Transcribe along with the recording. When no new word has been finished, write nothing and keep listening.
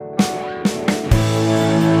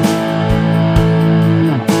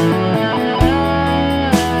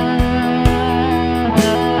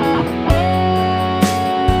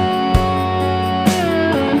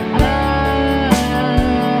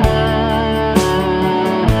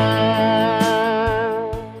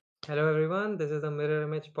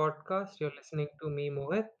Image podcast. You're listening to me,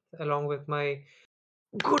 Mohit, along with my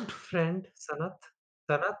good friend Sanat.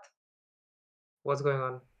 Sanat, what's going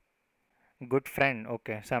on? Good friend.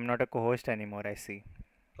 Okay, so I'm not a co-host anymore, I see.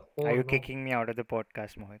 Are Oh you no. kicking me out of the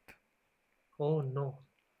podcast, Mohit? Oh no.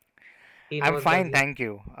 He I'm knows that fine, he. thank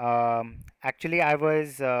you. Actually, I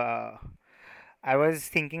was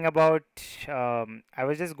thinking about I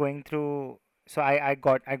was just going through. So I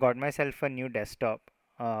got myself a new desktop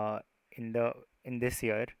in the in this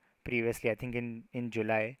year. Previously, I think in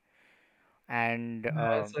July, and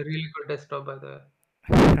Yeah, it's a really good desktop, by the way.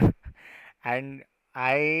 and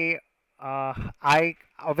I I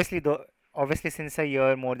obviously though obviously since a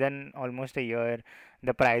year, more than almost a year,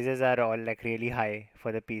 the prices are all like really high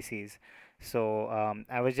for the PCs. So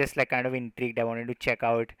I was just like kind of intrigued. I wanted to check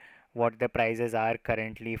out what the prices are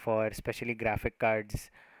currently for especially graphic cards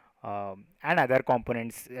and other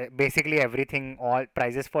components. Basically everything, all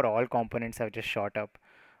prices for all components have just shot up,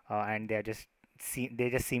 and they just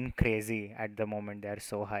seem crazy at the moment. They are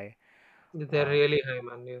so high. They're Uh, really high,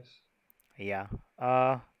 man. Yes. yeah.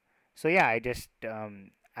 So yeah,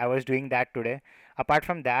 I was doing that today. Apart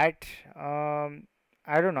from that,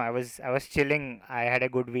 I don't know. I was chilling. I had a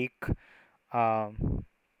good week. Um,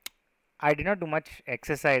 I did not do much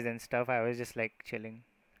exercise and stuff. I was just like chilling.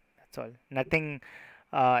 That's all. Nothing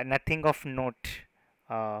of note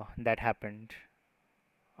that happened.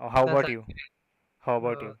 How That's about you? actually How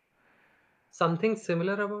about uh, you? something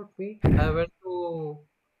similar about me. I went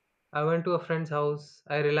to a friend's house.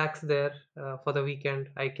 I relaxed there for the weekend.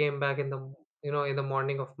 I came back in the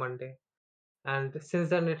morning of Monday. And since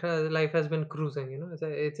then, life has been cruising.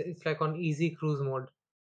 It's like on easy cruise mode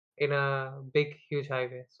in a big, huge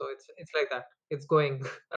highway. So it's like that. It's going.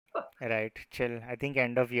 Right, chill. I think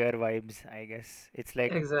end of year vibes, I guess. It's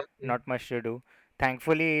like Exactly. not much to do.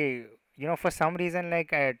 Thankfully, for some reason,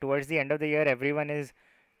 like towards the end of the year, everyone is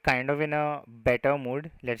kind of in a better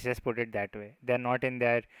mood. Let's just put it that way. They're not in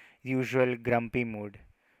their usual grumpy mood.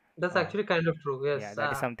 That's Uh, actually kind of true. yeah, Yes.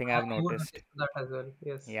 that is something I've I would noticed. attest to that as well.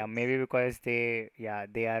 Yes. Yeah, Yes. maybe because they are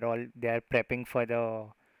prepping for the,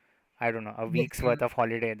 I don't know, a Next week's year. worth of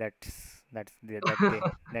holiday they're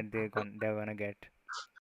gonna get.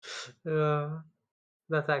 uh,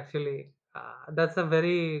 that's a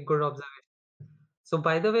very good observation. So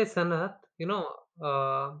by the way, Sanat,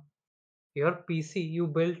 your PC, you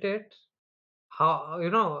built it. How,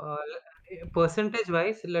 percentage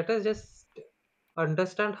wise, let us just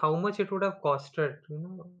understand how much it would have costed.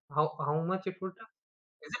 How much it would have.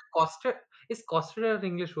 Is it costed? Is costed an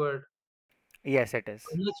English word? Yes, it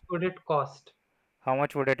How is. much would it cost? How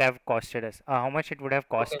much would it have costed us? How much it would have Okay.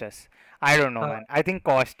 cost us? I don't know, Uh, man. I think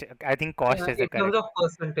cost is the in terms correct. of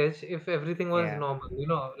percentage, if everything was Yeah, normal,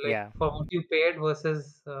 like yeah. for what you paid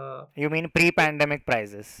versus, You mean pre-pandemic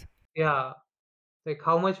prices? yeah, like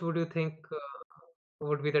how much would you think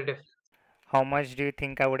would be the difference? How much do you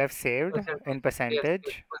think I would have saved in Percentage. Yes,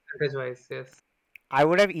 yes, percentage? percentage wise, yes. I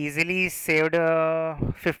would have easily saved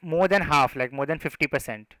more than half, like more than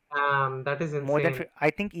 50%. That is insane. I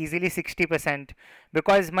think easily 60%,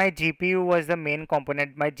 because my GPU was the main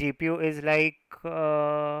component. My GPU is like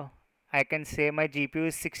I can say my GPU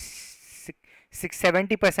is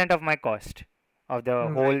 70% of my cost of the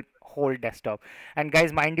Right. whole desktop. And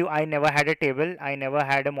guys, mind you, I never had a table, I never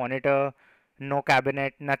had a monitor, no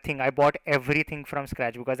cabinet, nothing. I bought everything from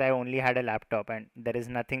scratch because I only had a laptop, and there is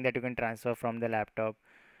nothing that you can transfer from the laptop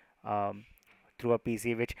um, through a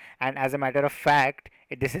PC. Which, and as a matter of fact,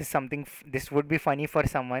 this is something. This would be funny for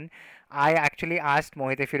someone. I actually asked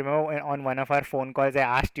Mohit, if you remember, on one of our phone calls, I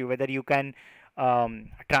asked you whether you can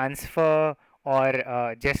transfer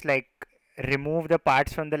or just like remove the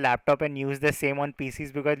parts from the laptop and use the same on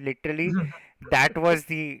PCs, because literally that was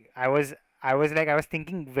the I was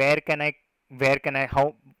thinking, where can I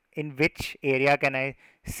how in which area can I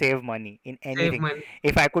save money in Save anything. money.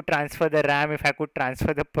 If I could transfer the RAM, if I could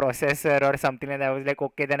transfer the processor or something like that, I was like,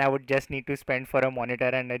 okay, then I would just need to spend for a monitor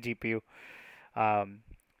and a GPU. Um,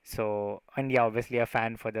 and yeah, obviously a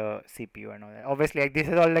fan for the CPU and all that. Obviously, like this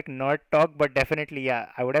is all like nerd talk, but definitely,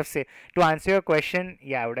 yeah, I would have saved. To answer your question,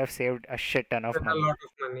 yeah, I would have saved a shit ton of That's a money. lot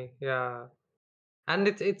of money. Yeah. And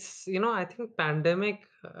it's I think pandemic,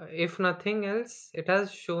 if nothing else, it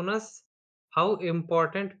has shown us how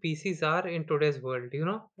important PCs are in today's world.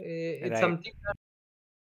 It's Right. something that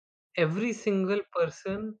every single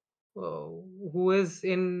person who is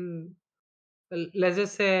in, let's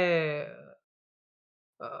just say,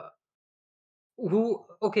 uh,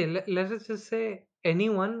 let's just say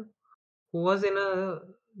anyone who was in a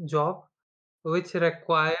job which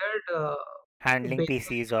required Handling basic,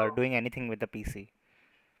 PCs or doing anything with the PC.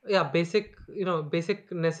 yeah, basic,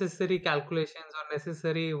 basic necessary calculations or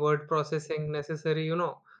necessary word processing, necessary,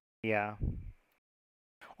 Yeah.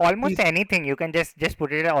 Almost these anything you can just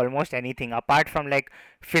put it at almost anything apart from like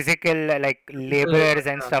physical like physical labor. laborers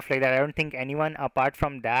and Yeah, stuff like that. I don't think anyone apart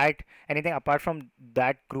from that, anything apart from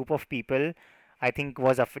that group of people, I think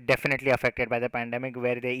was definitely affected by the pandemic,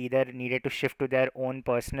 where they either needed to shift to their own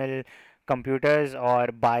personal computers or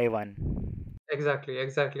buy one. exactly,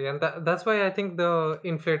 exactly, and that's why I think the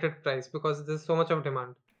inflated price, because there's so much of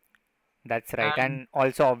demand. That's right. And And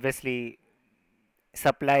also obviously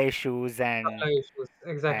supply issues supply issues. and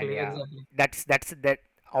Exactly, yeah, exactly. that's that.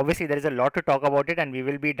 Obviously there is a lot to talk about it, and we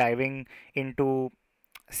will be diving into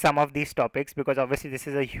some of these topics because obviously this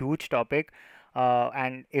is a huge topic,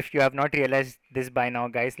 and if you have not realized this by now,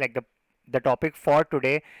 guys, like the topic for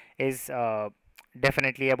today is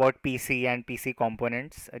definitely about PC and PC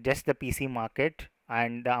components, just the PC market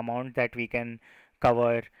and the amount that we can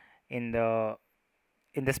cover in the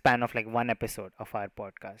span of like one episode of our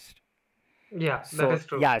podcast. Yeah, that So is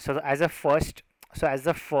true. yeah, so as the first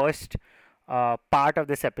part of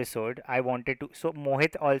this episode, I wanted to. So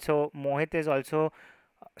Mohit is also.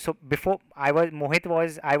 So before Mohit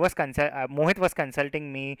was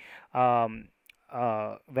consulting me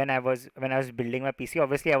when I was building my PC.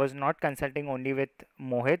 Obviously, I was not consulting only with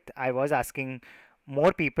Mohit. I was asking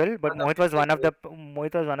more people, but Other people too.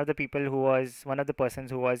 Mohit was one of the people who was one of the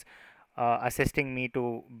persons who was assisting me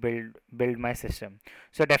to build my system.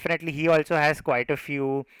 So definitely he also has quite a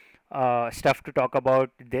few stuff to talk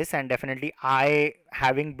about this, and definitely I,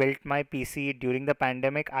 having built my PC during the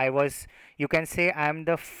pandemic, I was, you can say, I'm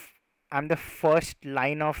the first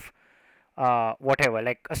line of whatever,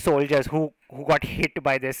 like soldiers who got hit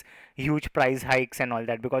by this huge price hikes and all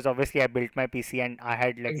that, because obviously I built my PC and I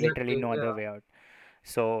had like literally Exactly. no other Yeah. way out.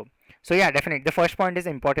 So so yeah, definitely the first point is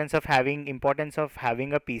importance of having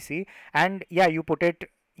a PC. And yeah, you put it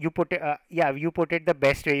the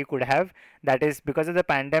best way you could have. That is because of the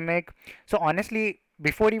pandemic. So honestly,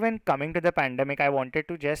 before even coming to the pandemic, I wanted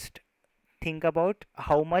to just think about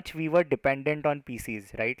how much we were dependent on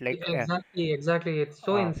PCs, right? Yeah, Like exactly, exactly. It's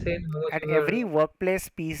so insane how much at we were. every workplace,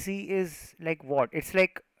 PC is like what? It's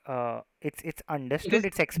like it's It understood, is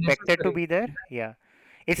it's expected to necessary. be there. Yeah.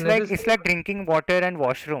 It's It's necessary. like drinking water and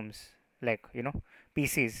washrooms. Like,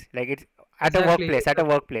 PCs. Like it's Exactly, at a exactly.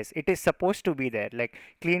 workplace. It is supposed to be there. Like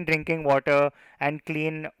clean drinking water and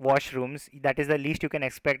clean washrooms. That is the least you can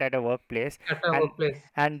expect at a workplace. At our And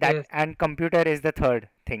workplace. Yes, computer is the third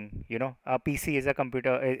thing. A PC is a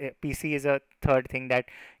computer. PC is a third thing that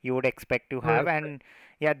you would expect to I would have. expect. And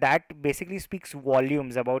yeah, that basically speaks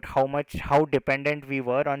volumes about how dependent we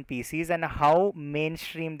were on PCs and how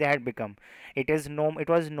mainstream they had become. It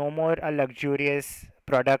was no more a luxurious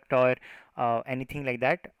product or anything like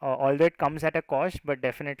that, although it comes at a cost, but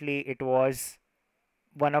definitely it was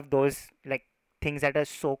one of those like things that are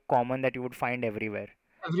so common that you would find everywhere.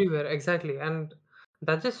 Everywhere, exactly. And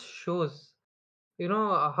that just shows,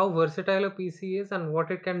 how versatile a PC is and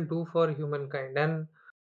what it can do for humankind. And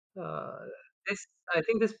uh, this, I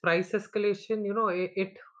think this price escalation,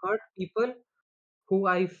 it hurt people who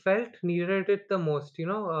I felt needed it the most.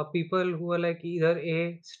 People who were like either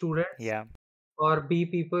A, students, Yeah. or B,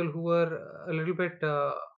 people who were a little bit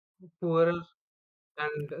poorer,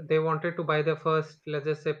 and they wanted to buy their first, let's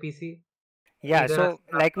just say, PC, Yeah, either as so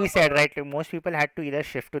a like we laptop said, or a. right, most people had to either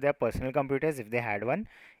shift to their personal computers if they had one.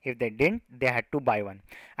 If they didn't, they had to buy one.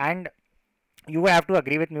 And you have to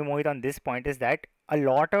agree with me, Mohit, on this point is that a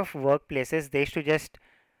lot of workplaces, they used to just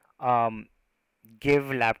um, give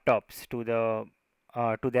laptops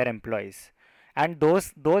to their employees, and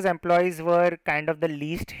those employees were kind of the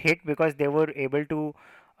least hit because they were able to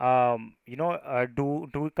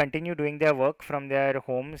do continue doing their work from their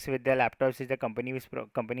homes with their laptops which the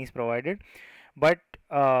companies provided. But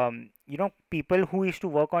people who used to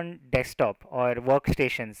work on desktop or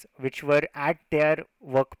workstations which were at their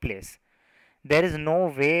workplace, there is no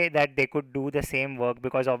way that they could do the same work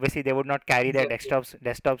because obviously they would not carry their Exactly.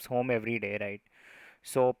 desktops home every day, right?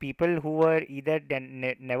 So people who were either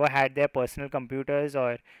never had their personal computers,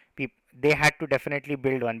 or they had to definitely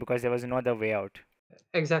build one because there was no other way out.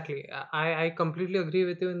 Exactly. I completely agree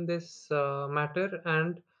with you in this matter,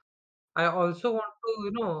 and I also want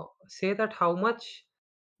to, say that how much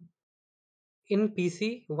in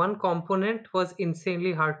PC one component was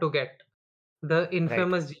insanely hard to get, the Right.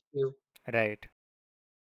 infamous GPU. Right.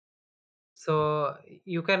 So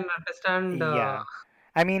you can understand. Yeah.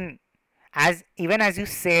 I mean, as even as you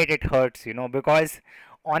said, it hurts, because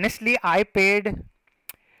honestly, I paid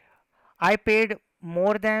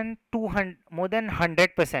more than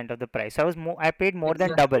 100% of the price. I paid more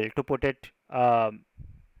than Exactly. double to put it.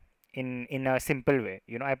 in a simple way.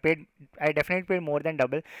 I definitely paid more than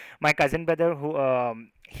double. My cousin brother, who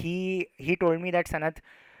he told me that, Sanat,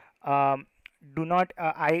 um, do not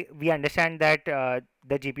I we understand that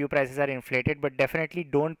the GPU prices are inflated, but definitely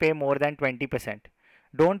don't pay more than 20%.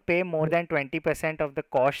 Don't pay more than 20% of the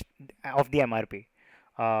cost of the MRP,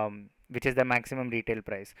 which is the maximum retail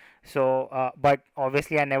price. So but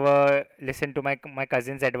obviously I never listened to my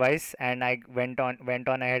cousin's advice, and I went on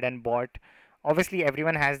ahead and bought. Obviously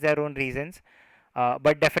everyone has their own reasons,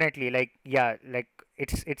 but definitely, like, yeah, like,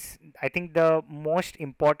 it's I think the most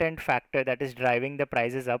important factor that is driving the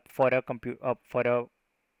prices up for a for a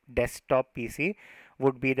desktop PC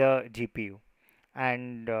would be the GPU.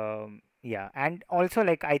 And yeah, and also,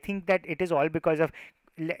 like, I think that it is all because of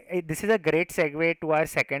this is a great segue to our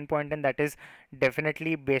second point, and that is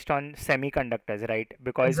definitely based on semiconductors, right?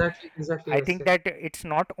 Because Exactly, exactly, I yes, think yes. that it's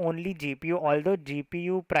not only GPU, although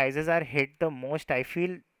GPU prices are hit the most. I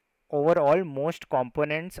feel overall most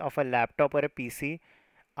components of a laptop or a PC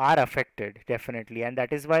are affected, definitely, and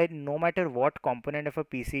that is why no matter what component of a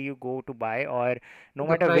PC you go to buy, or no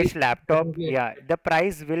The matter price which is laptop, definitely yeah, the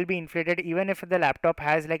price will be inflated, even if the laptop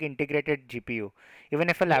has like integrated GPU, even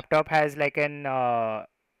if a yeah, laptop has like an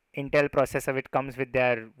Intel processor, which comes with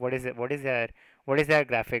their, what is their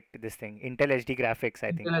graphic, this thing, Intel HD graphics,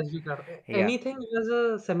 I think. Intel HD card. Yeah, Anything has a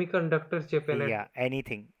semiconductor chip in it. yeah,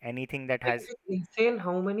 anything that Like, has, it's insane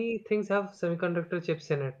how many things have semiconductor chips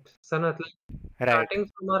in it. Sanat, like, right, starting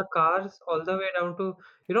from our cars all the way down to,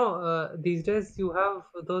 these days you have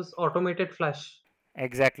those automated flush.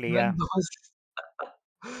 exactly, yeah. Even those,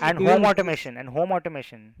 And even those home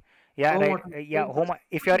automation, yeah, home right, auto, yeah, so home.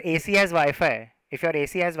 If many your things. AC has Wi-Fi,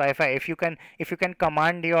 if you can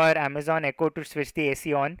command your Amazon Echo to switch the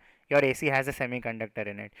AC on, your AC has a semiconductor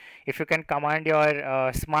in it. If you can command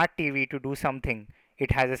your smart TV to do something,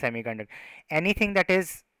 it has a semiconductor. Anything that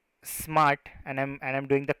is smart, and I'm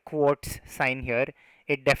doing the quotes sign here,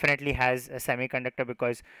 it definitely has a semiconductor,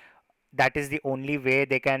 because that is the only way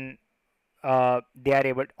they are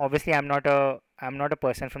able. Obviously I'm not a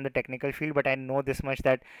person from the technical field, but I know this much,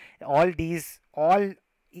 that all these all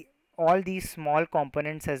e- all these small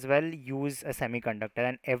components as well use a semiconductor,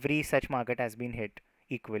 and every such market has been hit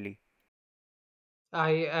equally.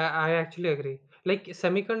 I actually agree. Like,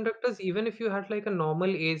 semiconductors, even if you had like a normal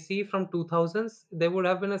AC from 2000s, there would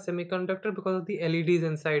have been a semiconductor because of the LEDs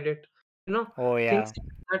inside it. You know, Oh things yeah,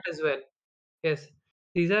 like that as well. Yes,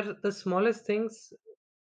 these are the smallest things.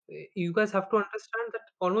 You guys have to understand that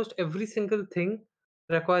almost every single thing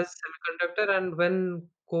requires semiconductor, and when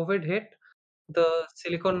COVID hit, the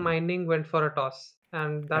silicon mining went for a toss,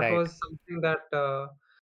 and that right, was something that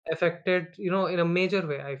affected, in a major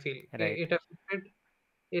way. I feel right. it affected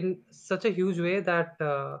in such a huge way that,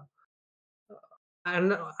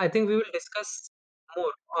 and I think we will discuss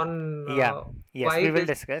more on Yeah, yes, why we will this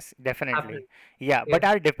discuss, definitely. happened. Yeah, but Yes,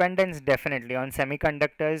 our dependence definitely on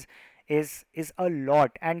semiconductors is a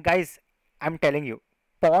lot. And guys, I'm telling you,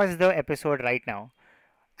 pause the episode right now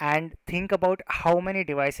and think about how many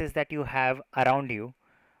devices that you have around you,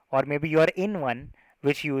 or maybe you are in one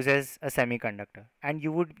which uses a semiconductor, and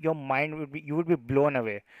your mind would be blown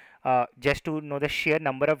away, just to know the sheer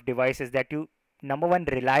number of devices that you, number one,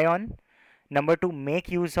 rely on, number two, make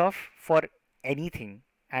use of for anything.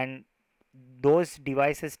 And those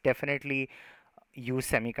devices definitely use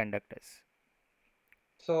semiconductors.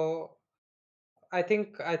 so I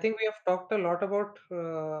think we have talked a lot about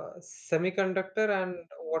semiconductor and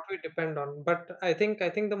what we depend on, but I think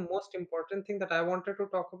the most important thing that I wanted to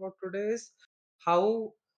talk about today is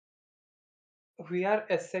how we are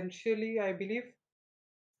essentially, I believe,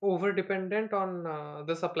 over dependent on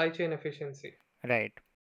the supply chain efficiency. Right,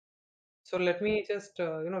 So let me just give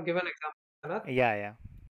an example, Anat. yeah, yeah,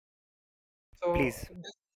 So please.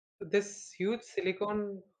 this huge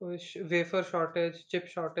silicon wafer shortage, chip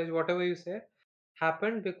shortage, whatever you say,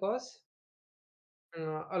 happened because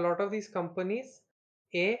a lot of these companies,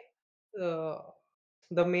 a uh,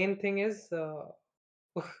 the main thing is,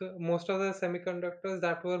 most of the semiconductors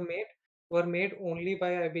that were made only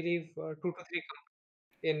by, I believe, 2 to 3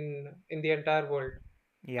 companies in the entire world,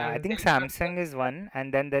 Yeah, I and think they look at Samsung is themselves one,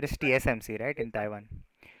 and then there is as TSMC, right, in Taiwan.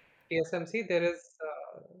 TSMC. There are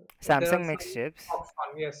Samsung makes some chips.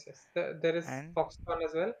 Foxconn. Yes, yes. There is And Foxconn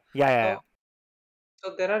as well. yeah, yeah, So yeah.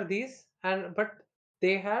 so there are these, and but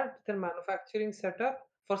they had their manufacturing setup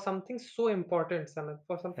for something so important, Sanat,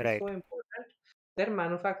 for something so Right, important. Their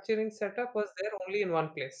manufacturing setup was there only in one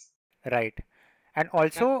place. right. And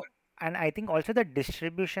And also, and I think also the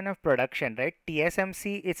distribution of production, right?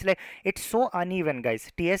 TSMC, it's like it's so uneven,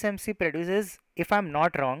 guys. TSMC produces, if I'm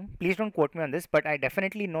not wrong, please don't quote me on this, but I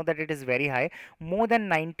definitely know that it is very high. More than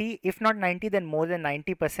 90, if not 90, then more than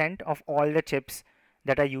 90% of all the chips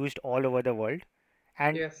that are used all over the world.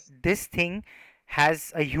 And Yes. this thing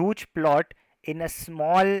has a huge plot in a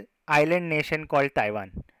small island nation called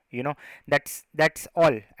Taiwan. You know, that's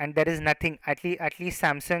all, and there is nothing. At least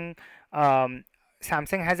um,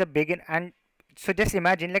 Samsung has a big and so just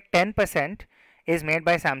imagine like 10% is made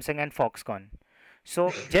by Samsung and Foxconn.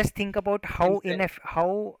 So just think about Insane.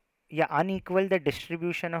 how, yeah, unequal the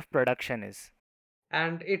distribution of production is.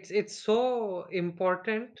 And it's so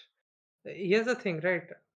important. Here's the thing, right?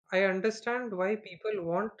 I understand why people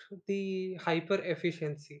want the hyper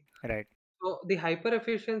efficiency. Right. So the hyper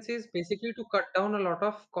efficiency is basically to cut down a lot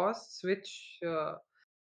of costs, which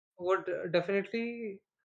would definitely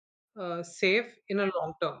save in a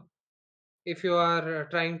long term if you are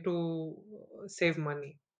trying to save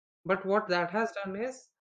money. But what that has done is,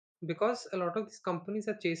 because a lot of these companies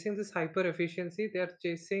are chasing this hyper efficiency, they are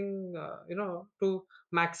chasing, to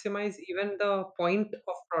maximize even the point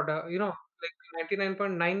of product, like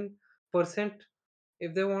 99.9%.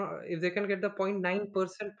 If they can get the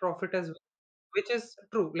 0.9% profit as well, which is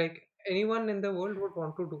true, like anyone in the world would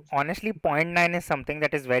want to do. Honestly, zero point 0.9 is something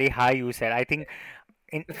that is very high, you said. I think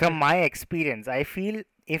from Definitely. my experience, I feel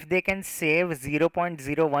if they can save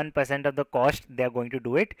 0.01% of the cost, they are going to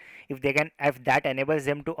do it. If that enables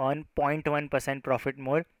them to earn 0.1% profit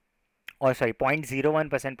more, or sorry,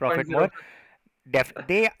 0.01% Point profit zero. more,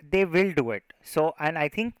 they will do it. So, and I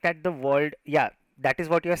think that the world, yeah, that is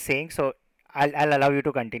what you're saying. So, I'll allow you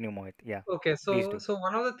to continue, Mohit. Yeah, Okay, please so do. so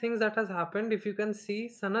one of the things that has happened, if you can see,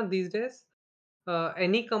 Sana, these days,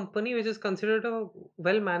 any company which is considered a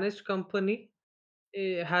well-managed company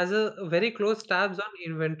has a very close tabs on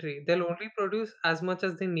inventory. They'll only produce as much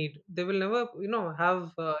as they need. They will never,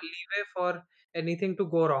 have leeway for anything to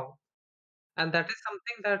go wrong. And that is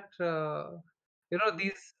something that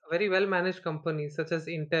these very well-managed companies such as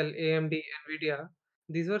Intel, AMD, Nvidia,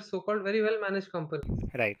 these were so-called very well-managed companies.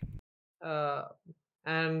 Right. uh,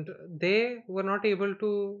 and they were not able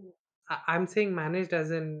to. I'm saying managed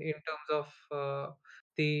as in terms of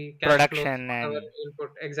the cash flows, Production whatever and,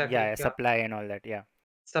 input yeah, exactly, yeah, supply and all that. Yeah.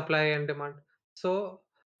 supply and demand. So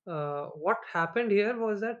what happened here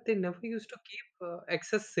was that they never used to keep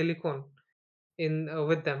excess silicon in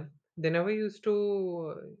with them. They never used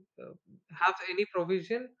to have any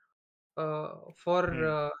provision for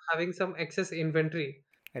Hmm. having some excess inventory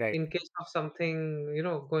Right. in case of something,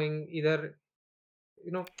 going either,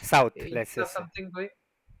 you know, South, in let's case of just say. something going,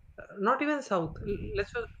 not even south.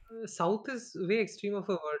 Let's just, south is way extreme of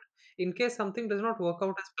a word. In case something does not work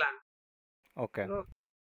out as planned, Okay. you know,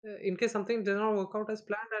 in case something does not work out as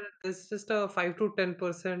planned, and there's just a 5 to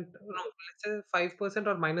 10%, no, let's say 5%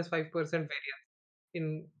 or minus 5% variance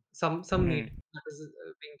in some Hmm. need that is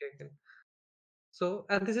being taken. So,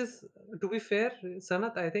 and this is, to be fair,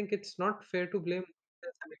 Sanat, I think it's not fair to blame the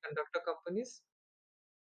semiconductor companies,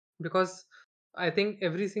 because I think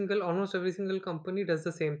almost every single company does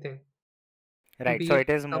the same thing. Right. Be So it it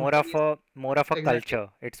is companies, more of a exactly. culture.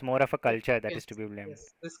 It's more of a culture that Yes, is to be blamed. yes.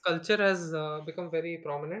 This culture has become very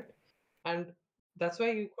prominent, and that's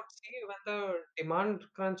why you could see when the demand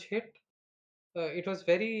crunch hit, it was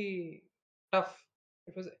very tough.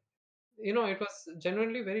 It was, it was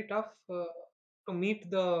genuinely very tough to meet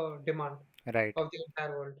the demand Right. of the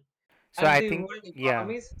entire world, So and I the think, world yeah,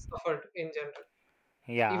 economies suffered in general.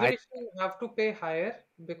 yeah, Even if you have to pay higher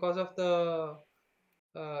because of the,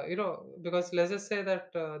 because let's just say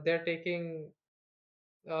that they're taking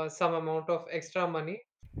some amount of extra money,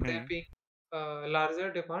 there hmm, being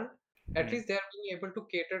larger demand, at hmm, least they are being able to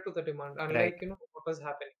cater to the demand, right. unlike, what was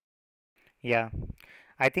happening. Yeah.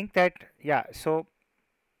 I think that, yeah, so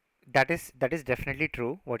that is definitely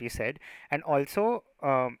true what you said. And also,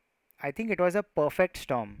 I think it was a perfect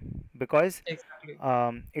storm because Exactly.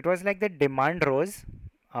 it was like the demand rose,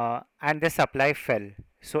 and the supply fell.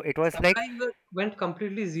 So it was like, Supply went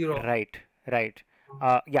completely zero. right, right.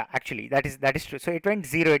 Yeah, actually, that is true. So it went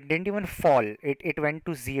zero. It didn't even fall. It went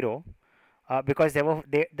to zero, because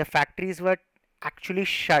the factories were actually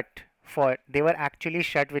shut they were actually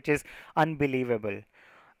shut, which is unbelievable.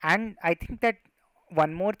 And I think that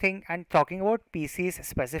one more thing, and talking about PCs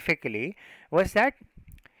specifically, was that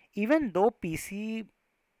even though PC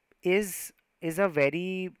is is a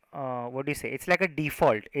very, what do you say? It's like a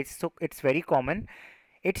default. It's very common.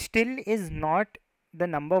 It still is not the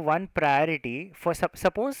number one priority for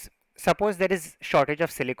suppose there is shortage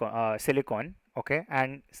of silicon, okay,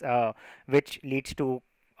 and which leads to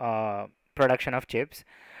production of chips.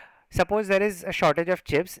 suppose there is a shortage of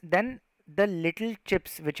chips, then the little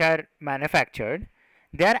chips which are manufactured,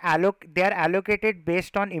 they are allocated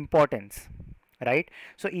based on importance, right?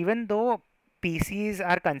 So even though PCs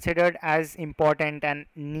are considered as important and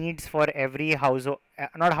needs for every house,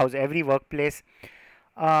 not house, every workplace,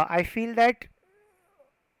 I feel that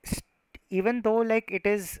st- even though like it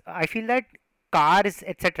is, I feel that cars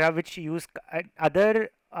etc which use other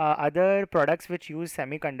products which use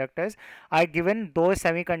semiconductors are given those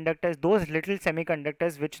semiconductors, those little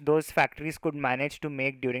semiconductors which those factories could manage to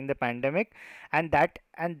make during the pandemic, and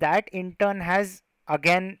that in turn has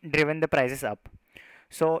again driven the prices up.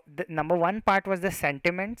 So the number one part was the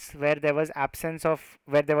sentiments, where there was absence of,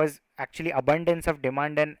 where there was actually abundance of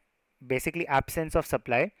demand and basically absence of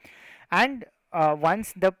supply. And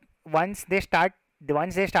once they start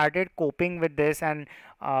once they started coping with this and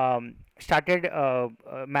started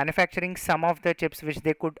manufacturing some of the chips which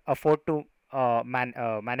they could afford to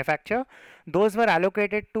manufacture, those were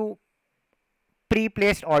allocated to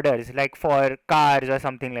pre-placed orders like for cars or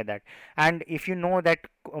something like that. And if you know that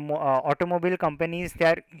automobile companies, they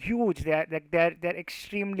are huge, they are like they're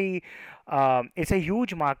extremely it's a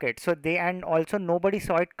huge market, so they, and also nobody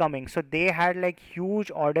saw it coming, so they had like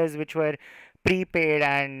huge orders which were prepaid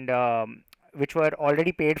and which were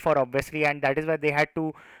already paid for obviously, and that is why they had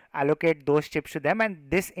to allocate those chips to them,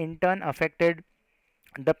 and this in turn affected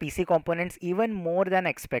the PC components even more than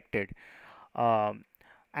expected. um,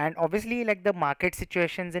 and obviously like the market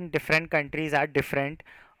situations in different countries are different.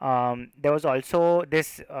 There was also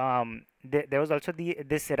there was also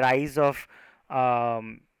this rise of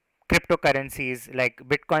um, cryptocurrencies like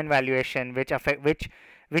Bitcoin valuation,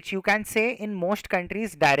 which you can say in most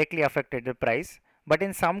countries directly affected the price, but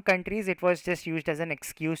in some countries it was just used as an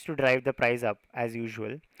excuse to drive the price up as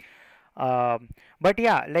usual. um, but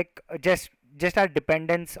yeah, like just our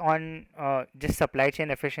dependence on just supply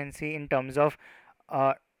chain efficiency in terms of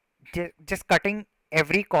uh, just cutting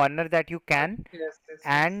every corner that you can Yes, yes,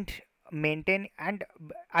 yes. and maintain. And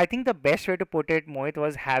I think the best way to put it, Mohit,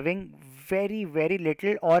 was having very very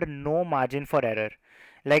little or no margin for error.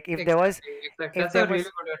 Like Exactly, exactly. if That's a there really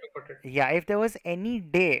was good way to put it. yeah, if there was any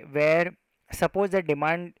day where suppose the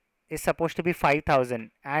demand is supposed to be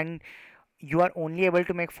 5000 and you are only able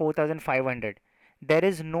to make 4500, there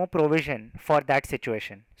is no provision for that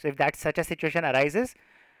situation. So if that such a situation arises,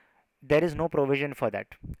 there is no provision for that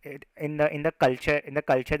in the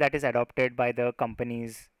culture that is adopted by the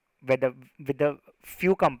companies, with the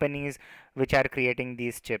few companies which are creating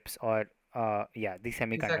these chips or yeah, these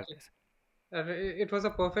Exactly. semiconductors. It was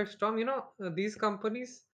a perfect storm. These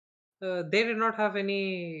companies, they did not have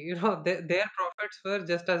any, their profits were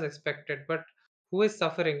just as expected. But who is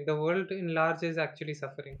suffering? The world in large is actually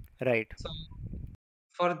suffering. Right. So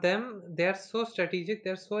for them, they are so strategic,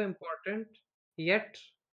 they're so important. Yet,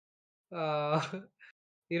 uh,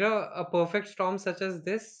 a perfect storm such as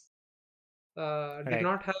this did Right.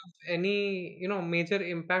 not have any, major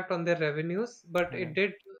impact on their revenues, but it Right.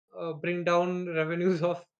 did bring down revenues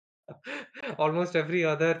of almost every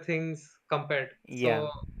other things compared. Yeah.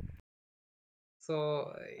 It's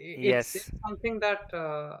Yes. something that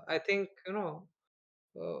I think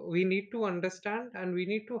we need to understand, and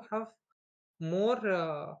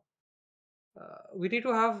more. we need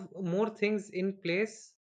to have more things in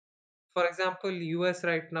place. For example, US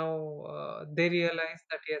right now, they realize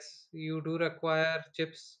that yes, you do require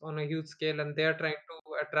chips on a huge scale, and they are trying to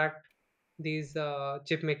attract these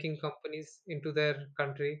chip making companies into their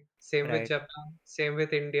country. Same with Right. Japan, same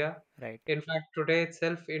with India. Right. In fact, today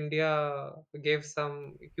itself, India gave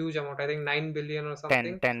some huge amount, I think 9 billion or 10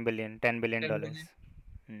 something, 10 billion, 10 billion 10 billion. dollars.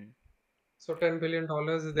 Hmm. So $10 billion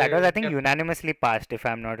That was, I they think, kept. unanimously passed, if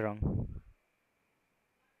I'm not wrong.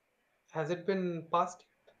 Has it been passed?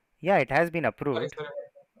 Yeah, it has been Sorry, approved. sorry.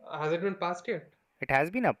 Has it been passed yet? It has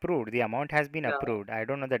been approved. The amount has been Yeah. approved. I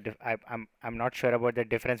don't know I'm not sure about the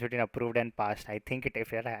difference between approved and passed. I think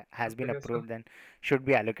if it has been Okay, so approved, then should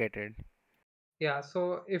be allocated. yeah,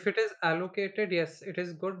 so if it is allocated, yes, it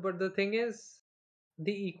is good. But the thing is,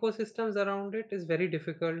 the ecosystems around it is very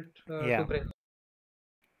difficult to Yeah. bring.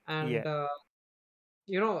 Yeah. And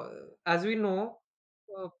as we know,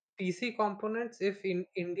 PC components, if in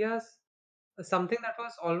India's something that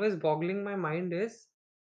was always boggling my mind is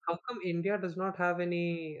how come India does not have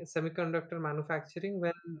any semiconductor manufacturing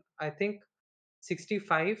when I think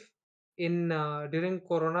 65 in during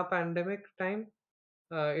Corona pandemic time,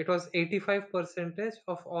 it was 85 percentage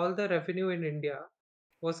of all the revenue in India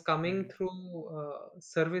was coming Mm. through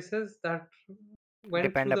services that went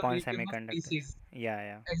Depend through the upon medium of semiconductors. PCs. Yeah,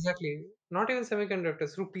 yeah. Exactly. Not even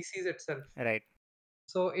semiconductors, through PCs itself. Right.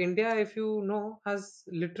 So India, if you know, has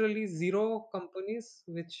literally zero companies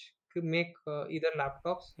which make either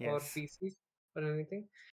laptops or Yes. PCs or anything,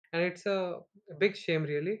 and it's a big shame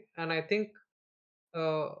really. And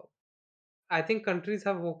uh, I think countries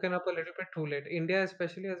have woken up a little bit too late. India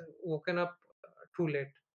especially has woken up too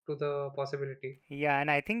late to the possibility. Yeah, and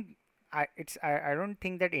I think I don't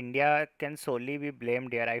think that India can solely be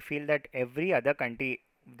blamed here. I feel that every other country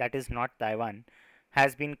that is not Taiwan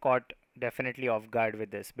has been caught definitely off guard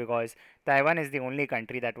with this, because Taiwan is the only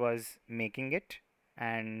country that was making it,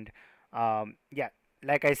 and yeah,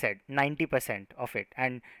 like I said, 90% of it,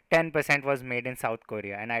 and 10% was made in South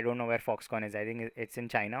Korea, and I don't know where Foxconn is. I think it's in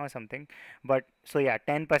China or something. But so yeah,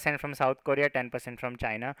 10% from South Korea, 10% from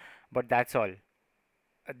China, but that's all.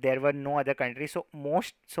 There were no other countries. So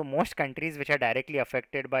most countries which are directly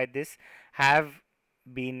affected by this have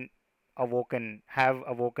been awoken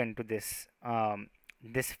to this,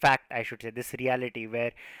 this fact, I should say, this reality,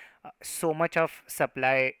 where so much of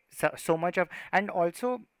supply, so much of, and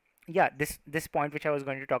also, yeah, this point which I was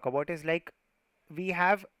going to talk about is like, we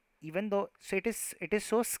have, even though, so it is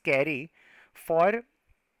so scary for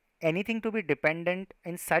anything to be dependent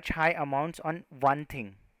in such high amounts on one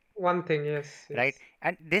thing, One thing, yes, right? yes.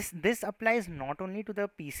 And this applies not only to the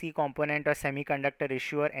PC component or semiconductor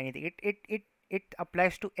issue or anything. It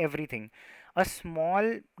applies to everything. A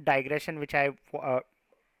small digression which I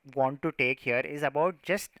want to take here is about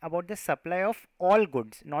just about the supply of all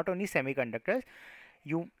goods, not only semiconductors.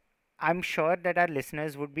 You I'm sure that our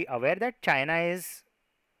listeners would be aware that China is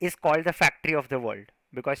called the factory of the world,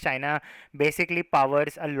 because China basically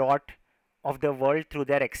powers a lot of the world through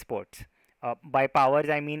their exports. By powers,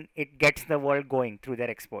 I mean it gets the world going through their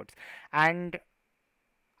exports, and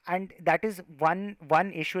that is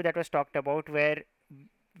one issue that was talked about,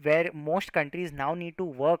 where most countries now need to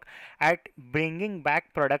work at bringing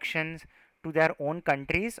back productions to their own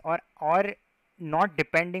countries, or not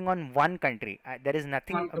depending on one country. There is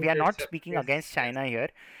nothing. One We are country not itself. speaking Yes, against yes. China here.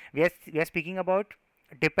 We are speaking about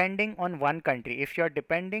depending on one country. If you're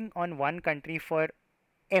depending on one country for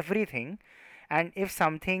everything, and if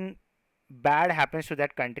something bad happens to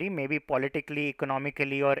that country, maybe politically,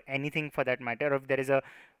 economically, or anything for that matter, or if there is a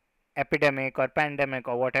epidemic or pandemic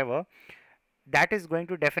or whatever, that is going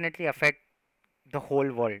to definitely affect the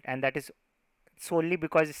whole world, and that is solely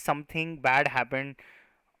because something bad happened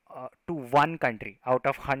to one country out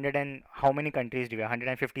of 100, and how many countries do we have?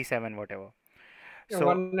 157, whatever. Yeah, So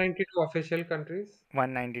 192 official countries.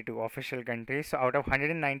 192 official countries. So out of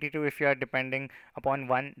 192, if you are depending upon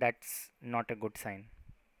one, that's not a good sign.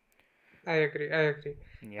 I agree. I agree.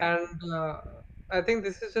 Yeah. And I think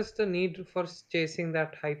this is just a need for chasing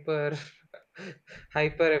that hyper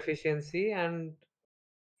efficiency, and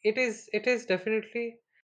it is definitely.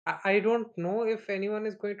 I don't know if anyone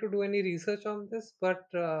is going to do any research on this, but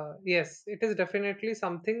yes, it is definitely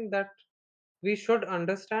something that we should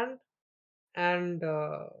understand and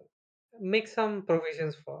make some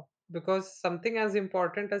provisions for, because something as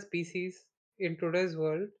important as PCs in today's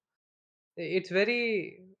world, it's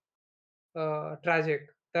very tragic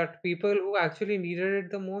that people who actually needed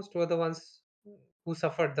it the most were the ones who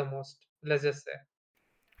suffered the most, let's just say.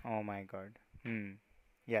 Oh my God. Hmm.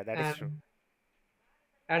 Yeah, that is true.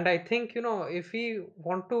 And I think, if we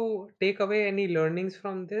want to take away any learnings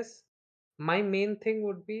from this, my main thing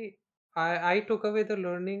would be, I took away the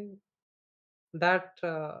learning that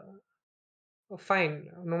fine,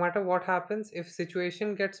 no matter what happens, if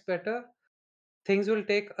situation gets better, things will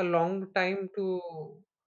take a long time to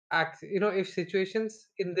act. If situations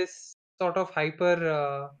in this sort of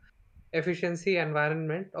hyper efficiency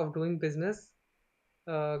environment of doing business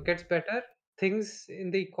gets better, things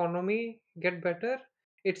in the economy get better,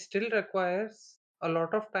 it still requires a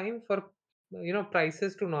lot of time for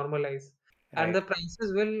prices to normalize, and the Right.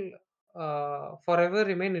 prices will forever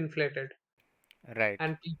remain inflated, Right.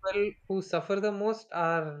 and people who suffer the most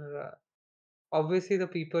are obviously the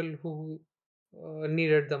people who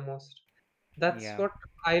needed the most. That's Yeah. what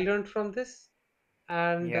I learned from this.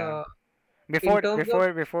 And Yeah. in Before terms of,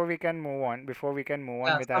 before before we can move on,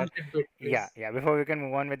 yeah, with some our, tidbit, yeah, please. yeah, before we can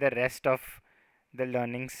move on with the rest of the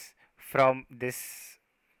learnings from this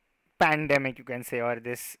pandemic, you can say, or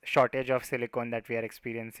this shortage of silicon that we are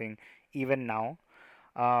experiencing even now,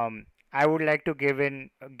 I would like to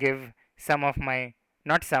give some of my,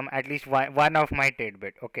 not some, at least one of my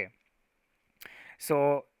tidbit. Okay,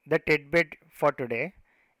 so the tidbit for today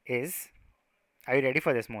is, are you ready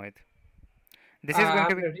for this, Mohit? This is going I'm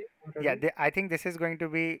to be, ready. I'm yeah, ready. I think this is going to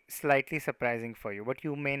be slightly surprising for you, but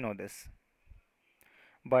you may know this.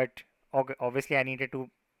 But obviously, I needed to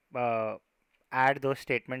uh, add those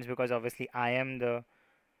statements, because obviously I am the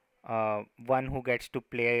one who gets to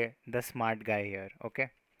play the smart guy here. Okay,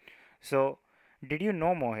 so Did you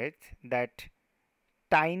know, Mohit, that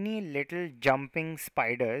tiny little jumping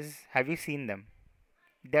spiders, have you seen them?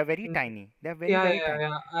 They're very Mm, tiny. They're very, yeah, very yeah, tiny.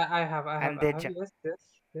 yeah. I have, I have, And I they have. ju- Yes,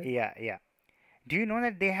 yes, yes. yeah, yeah. Do you know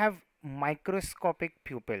that they have microscopic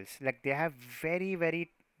pupils? Like they have very,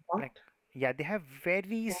 very, like, What? yeah, they have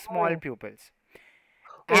very small Oh, pupils.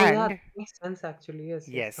 oh, yeah. That And makes sense actually.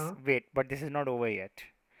 Yes, yes. yes, Huh? wait, but this is not over yet.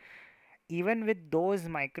 Even with those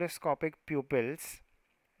microscopic pupils,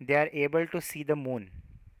 they are able to see the moon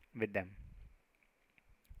with them.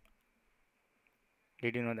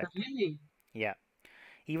 Did you know that? Really? Yeah.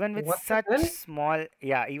 Even with What the hell?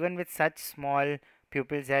 even with such small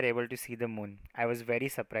pupils, they are able to see the moon. I was very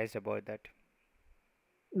surprised about that.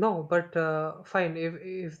 No, but fine.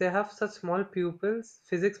 If they have such small pupils,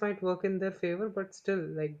 physics might work in their favor. But still,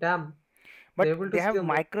 like, damn, they're But able to they see have the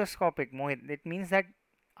moon. microscopic, Mohit. It means that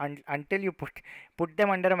until you put them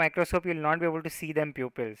under a microscope, you'll not be able to see them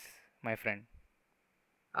pupils, my friend.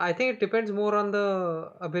 I think it depends more on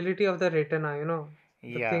the ability of the retina.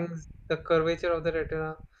 The Yeah, things, the curvature of the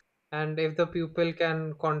retina, and if the pupil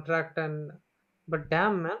can contract and. But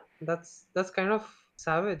damn, man, that's kind of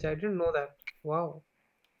savage. I didn't know that. Wow.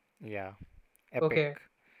 yeah, epic. Okay.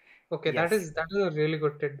 Okay, that Yes, is that is a really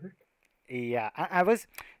good tidbit. yeah. I was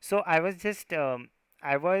I was just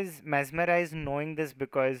I was mesmerized knowing this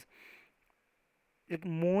because like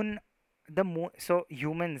moon the moon, so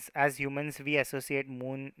humans, as humans, we associate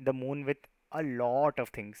the moon with a lot of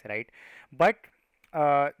things, right? But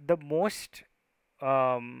the most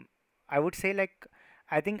I would say, like,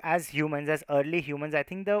 I think as humans, as early humans, I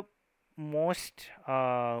think the most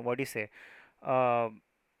what do you say, uh,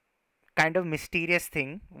 kind of mysterious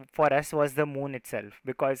thing for us was the moon itself,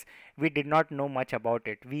 because we did not know much about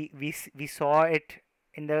it. We saw it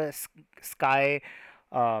in the sky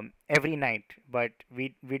every night, but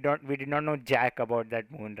we did not know jack about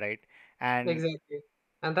that moon, right? and Exactly.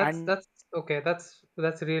 And that's and that's okay.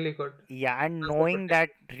 That's really good. yeah, and That's a good knowing that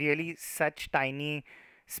tidbit. really such tiny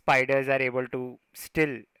spiders are able to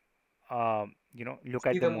still look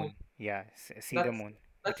at See the the moon. moon, yeah, see the That's moon,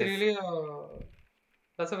 that's which is, really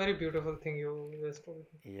that's a very beautiful thing you just told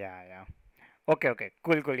me. yeah, yeah. Okay, okay,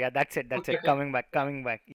 cool, cool. Yeah, that's Okay, it. okay. Coming back, coming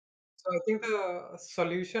back. So I think the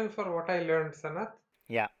solution for what I learned, Sanath,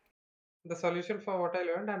 Yeah, the solution for what I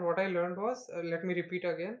learned and what I learned was, let me repeat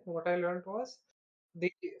again. What I learned was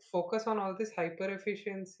the focus on all this hyper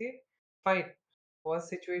efficiency. Fine. Was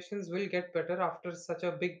situations will get better after such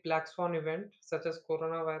a big black swan event such as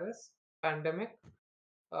coronavirus pandemic.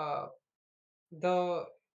 Uh, the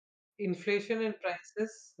inflation in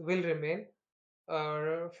prices will remain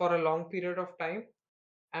for a long period of time,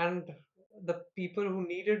 and the people who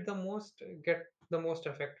need it the most get the most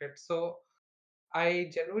affected. So I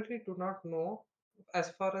genuinely do not know,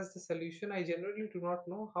 as far as the solution, I genuinely do not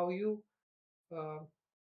know uh,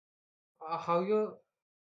 how you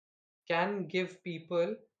can give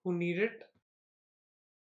people who need it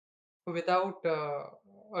without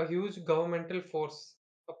a huge governmental force,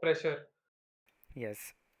 a pressure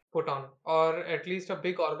yes, put on, or at least a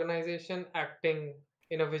big organization acting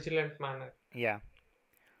in a vigilant manner. yeah.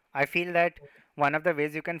 I feel that one of the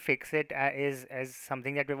ways you can fix it is as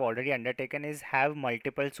something that we've already undertaken is have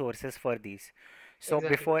multiple sources for these. So Exactly.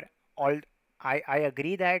 before all, I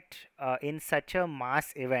agree that in such a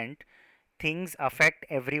mass event, things affect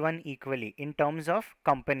everyone equally in terms of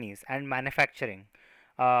companies and manufacturing.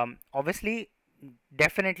 Obviously,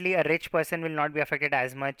 definitely a rich person will not be affected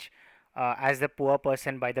as much as the poor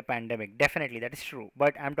person by the pandemic. Definitely, that is true.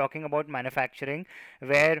 But I'm talking about manufacturing,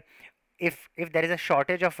 where if there is a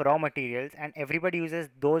shortage of raw materials and everybody uses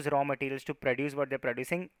those raw materials to produce what they're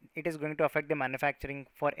producing, it is going to affect the manufacturing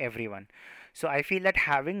for everyone. So I feel that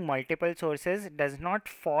having multiple sources does not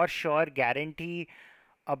for sure guarantee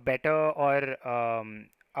a better or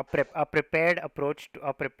a prepared approach to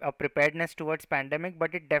a preparedness towards pandemic,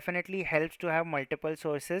 but it definitely helps to have multiple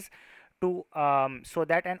sources to so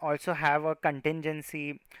that, and also have a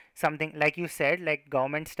contingency, something like you said, like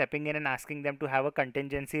government stepping in and asking them to have a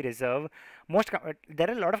contingency reserve. There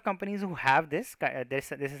are a lot of companies who have this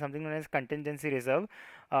is something known as contingency reserve.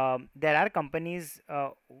 There are companies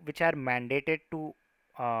which are mandated to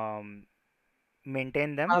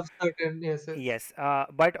maintain them. Have certain, yes, yes. Yes,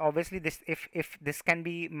 but obviously this, if this can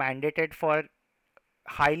be mandated for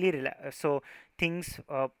so things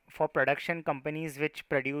for production companies which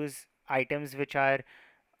produce items which are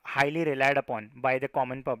highly relied upon by the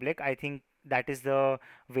common public, I think that is the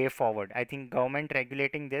way forward. I think government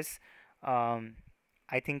regulating this, um,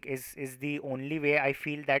 I think is the only way I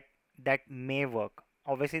feel that that may work.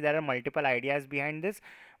 Obviously, there are multiple ideas behind this,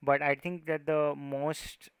 but I think that the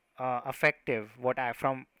most effective, what I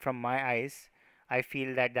from my eyes, I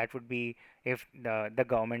feel that that would be if the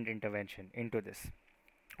government intervention into this.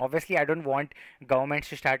 Obviously, I don't want governments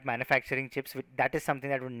to start manufacturing chips. That is something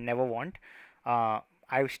that I would never want. uh,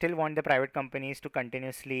 I still want the private companies to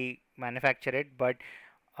continuously manufacture it, but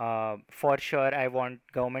for sure I want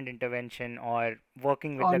government intervention or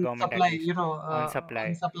working with the On government at supply, least on on supply.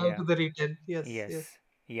 supply Yeah. to the retail. Yes, yes. Yes.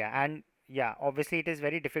 Yeah. And yeah, obviously it is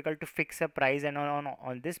very difficult to fix a price and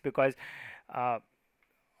on this because uh,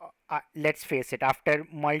 let's face it, after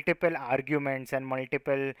multiple arguments and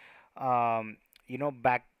multiple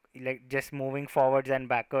back, like just moving forwards and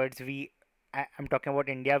backwards, I'm talking about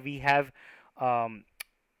India, we have um,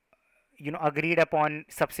 agreed upon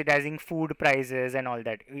subsidizing food prices and all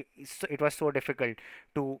that. So it was so difficult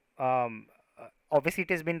to obviously it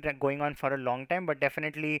has been going on for a long time, but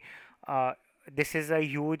definitely uh, this is a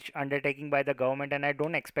huge undertaking by the government, and I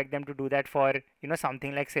don't expect them to do that for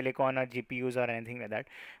something like silicon or GPUs or anything like that,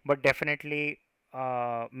 but definitely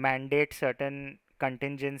mandate certain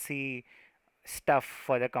contingency stuff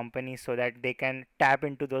for the company so that they can tap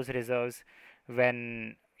into those reserves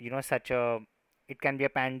when such a, it can be a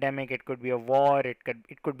pandemic, it could be a war, it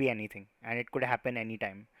could be anything, and it could happen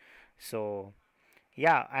anytime. So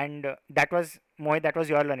yeah. And that was Mohit, that was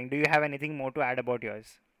your learning. Do you have anything more to add about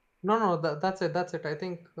yours? No, no, that's it. That's it. I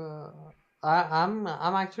think I'm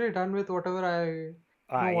actually done with whatever I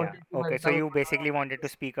Yeah. wanted to Okay, vent so out you on basically wanted to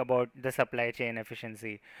this. speak about the supply chain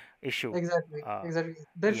efficiency issue. Exactly, uh exactly.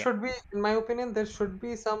 There yeah. should be, in my opinion, there should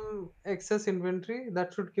be some excess inventory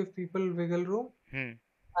that should give people wiggle room. Hmm.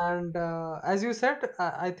 And as you said,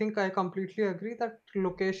 I think I completely agree that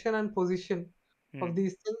location and position Hmm. of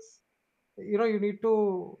these things, you need to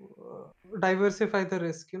diversify the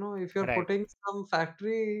risk. If you're Right. putting some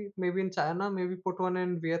factory maybe in China, maybe put one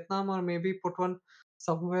in Vietnam, or maybe put one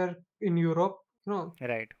somewhere in Europe,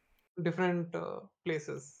 Right. different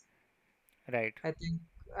places. Right.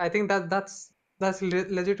 I think that's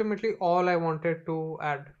legitimately all I wanted to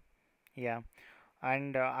add. Yeah.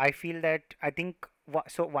 And I feel that I think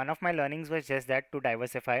so one of my learnings was just that, to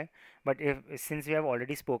diversify. But if since we have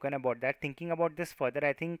already spoken about that, thinking about this further,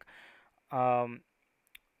 I think um,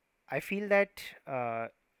 I feel that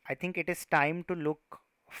I think it is time to look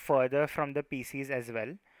further from the PCs as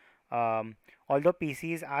well. Although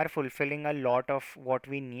PCs are fulfilling a lot of what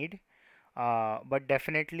we need, but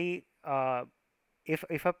definitely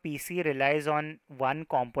if a PC relies on one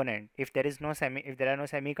component, if there are no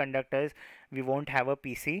semiconductors, we won't have a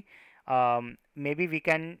PC. Maybe we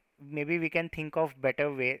can think of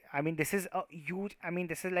better way. I mean, this is a huge. I mean,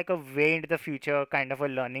 this is like a way into the future kind of a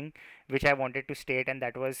learning, which I wanted to state, and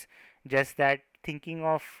that was just that thinking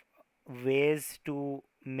of ways to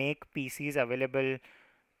make PCs available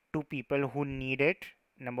to people who need it.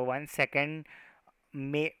 Number one. Second,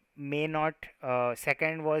 may not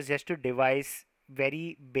second was just to devise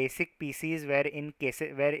very basic PCs where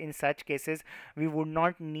in such cases we would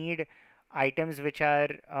not need items which are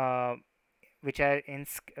in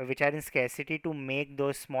scarcity to make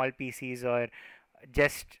those small PCs, or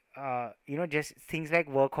just things like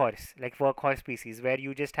workhorse PCs where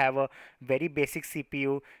you just have a very basic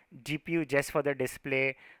CPU, GPU just for the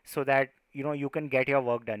display, so that you can get your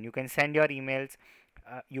work done. You can send your emails,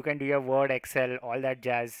 you can do your Word, Excel, all that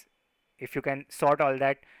jazz. If you can sort all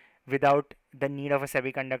that without the need of a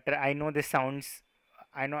semiconductor. I know this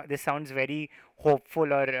sounds very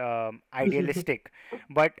hopeful or idealistic,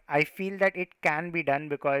 but I feel that it can be done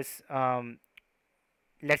because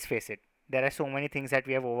let's face it, there are so many things that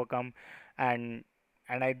we have overcome, and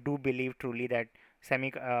I do believe truly that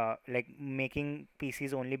like making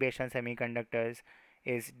PCs only based on semiconductors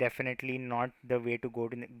is definitely not the way to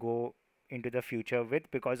go into the future with,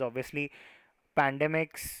 because obviously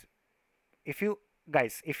pandemics, if you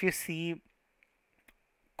if you see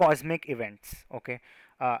cosmic events, okay,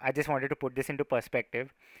 I just wanted to put this into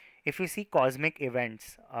perspective. If you see cosmic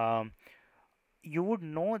events, you would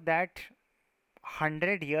know that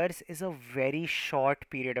 100 years is a very short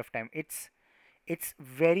period of time. It's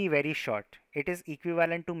very very short. It is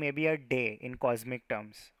equivalent to maybe a day in cosmic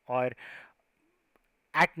terms, or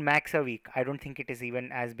at max a week. I don't think it is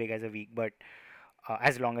even as big as a week, but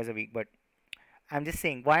as long as a week. But I'm just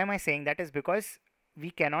saying, why am I saying that is because we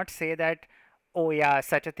cannot say that, oh yeah,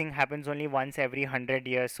 such a thing happens only once every 100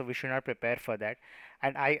 years, so we should not prepare for that.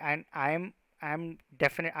 And I'm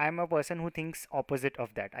a person who thinks opposite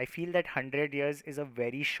of that. I feel that 100 years is a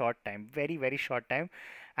very short time, very very short time,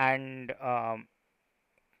 and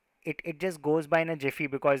it just goes by in a jiffy,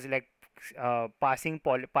 because like passing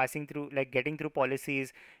through, like getting through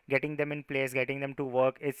policies, getting them in place, getting them to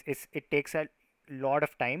work, it takes a lot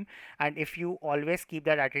of time. And if you always keep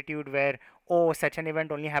that attitude where, oh, such an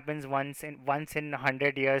event only happens once in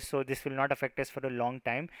 100 years, so this will not affect us for a long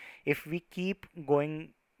time. If we keep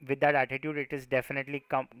going with that attitude, it is definitely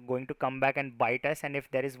going to come back and bite us. And if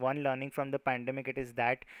there is one learning from the pandemic, it is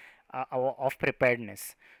that of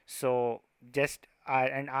preparedness. So just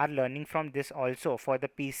our learning from this also for the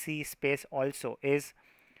PC space also is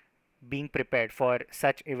being prepared for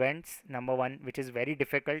such events, number one, which is very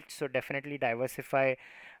difficult. So definitely diversify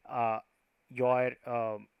uh, your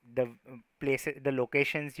the places, the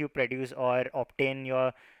locations you produce or obtain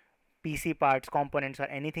your PC parts, components, or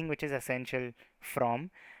anything which is essential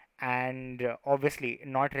from. And obviously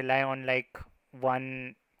not rely on like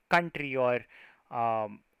one country, or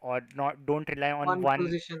not don't rely on One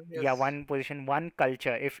one, position, yeah, yes. one position, one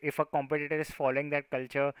culture. If a competitor is following that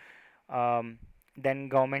culture, um, then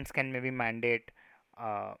governments can maybe mandate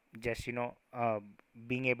just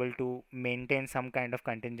being able to maintain some kind of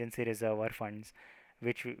contingency reserve or funds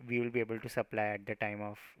which we will be able to supply at the time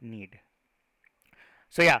of need.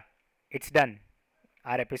 So yeah, it's done.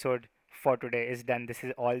 Our episode for today is done. This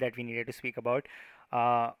is all that we needed to speak about.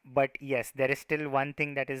 But yes, there is still one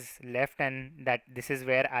thing that is left, and that this is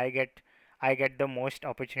where I get the most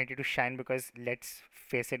opportunity to shine, because let's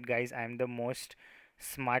face it, guys, I'm the most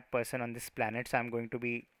smart person on this planet. So I'm going to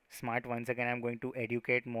be smart once again. I'm going to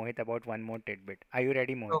educate Mohit about one more tidbit. Are you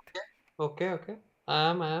ready, Mohit? Okay. Okay, okay. I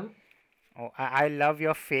am. Oh, I love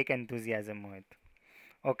your fake enthusiasm, Mohit.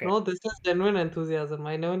 Okay, No, this is genuine enthusiasm.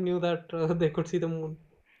 I never knew that they could see the moon.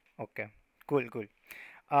 okay, cool, cool.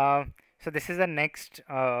 Uh, so this is the next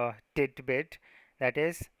tidbit, that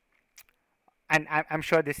is, and I'm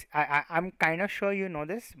sure I'm kind of sure you know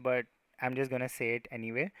this, but I'm just gonna say it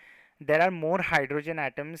anyway. There are more hydrogen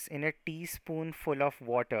atoms in a teaspoonful of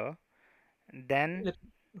water than It,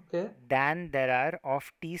 okay. there are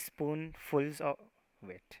of teaspoonfuls of.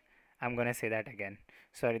 Wait, I'm gonna say that again.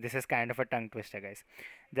 Sorry, this is kind of a tongue twister, guys.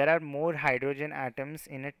 There are more hydrogen atoms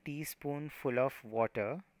in a teaspoonful of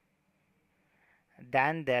water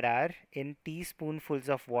than there are in teaspoonfuls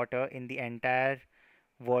of water in the entire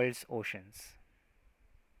world's oceans.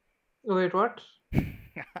 Wait, what?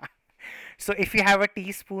 So if you have a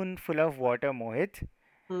teaspoonful of water, Mohit,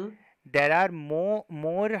 Hmm. there are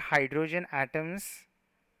more hydrogen atoms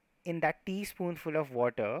in that teaspoonful of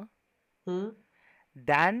water Hmm.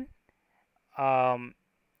 than um,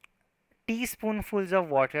 teaspoonfuls of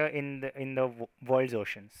water in the world's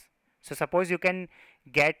oceans. So suppose you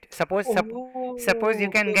Oh,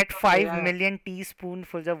 can okay, get okay, five yeah, yeah. million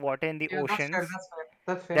teaspoonfuls of water in the Yeah, that's fair, oceans. that's fair.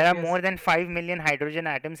 That's There fair, are more yes. than 5 million hydrogen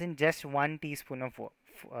atoms in just one Yeah, teaspoonful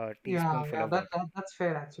yeah, of water. that's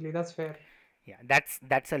fair actually. That's fair. Yeah,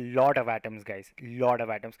 that's a lot of atoms, guys. Lot of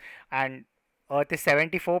atoms. And Earth is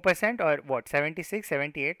 74% or what? 76,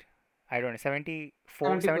 78? I don't know.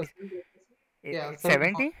 74, 70, 70%. Yeah,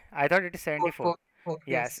 74. 70? I thought it is Four, 74. four, four.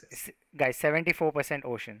 Yes, Yes, yes. guys, 74%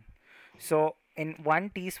 ocean. So in one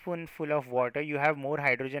teaspoonful of water, you have more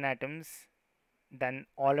hydrogen atoms than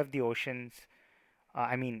all of the oceans.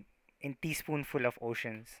 I mean, in teaspoonful of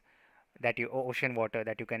ocean water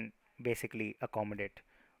that you can basically accommodate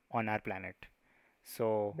on our planet.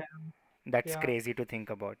 So Damn. that's Yeah, crazy to think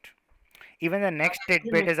about. Even the that next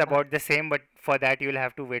actually tidbit makes is sense. about the same, but for that you'll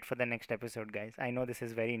have to wait for the next episode, guys. I know this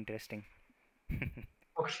is very interesting.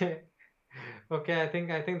 Okay. Okay, I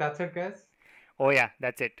think that's it, guys. Oh yeah,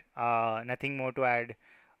 that's it. Nothing more to add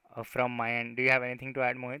from my end. Do you have anything to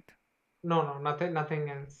add, Mohit? No, no, nothing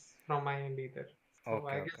else from my end either. So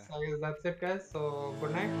Okay, okay. I guess that's it, guys. So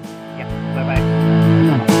good night. Yeah. Bye bye.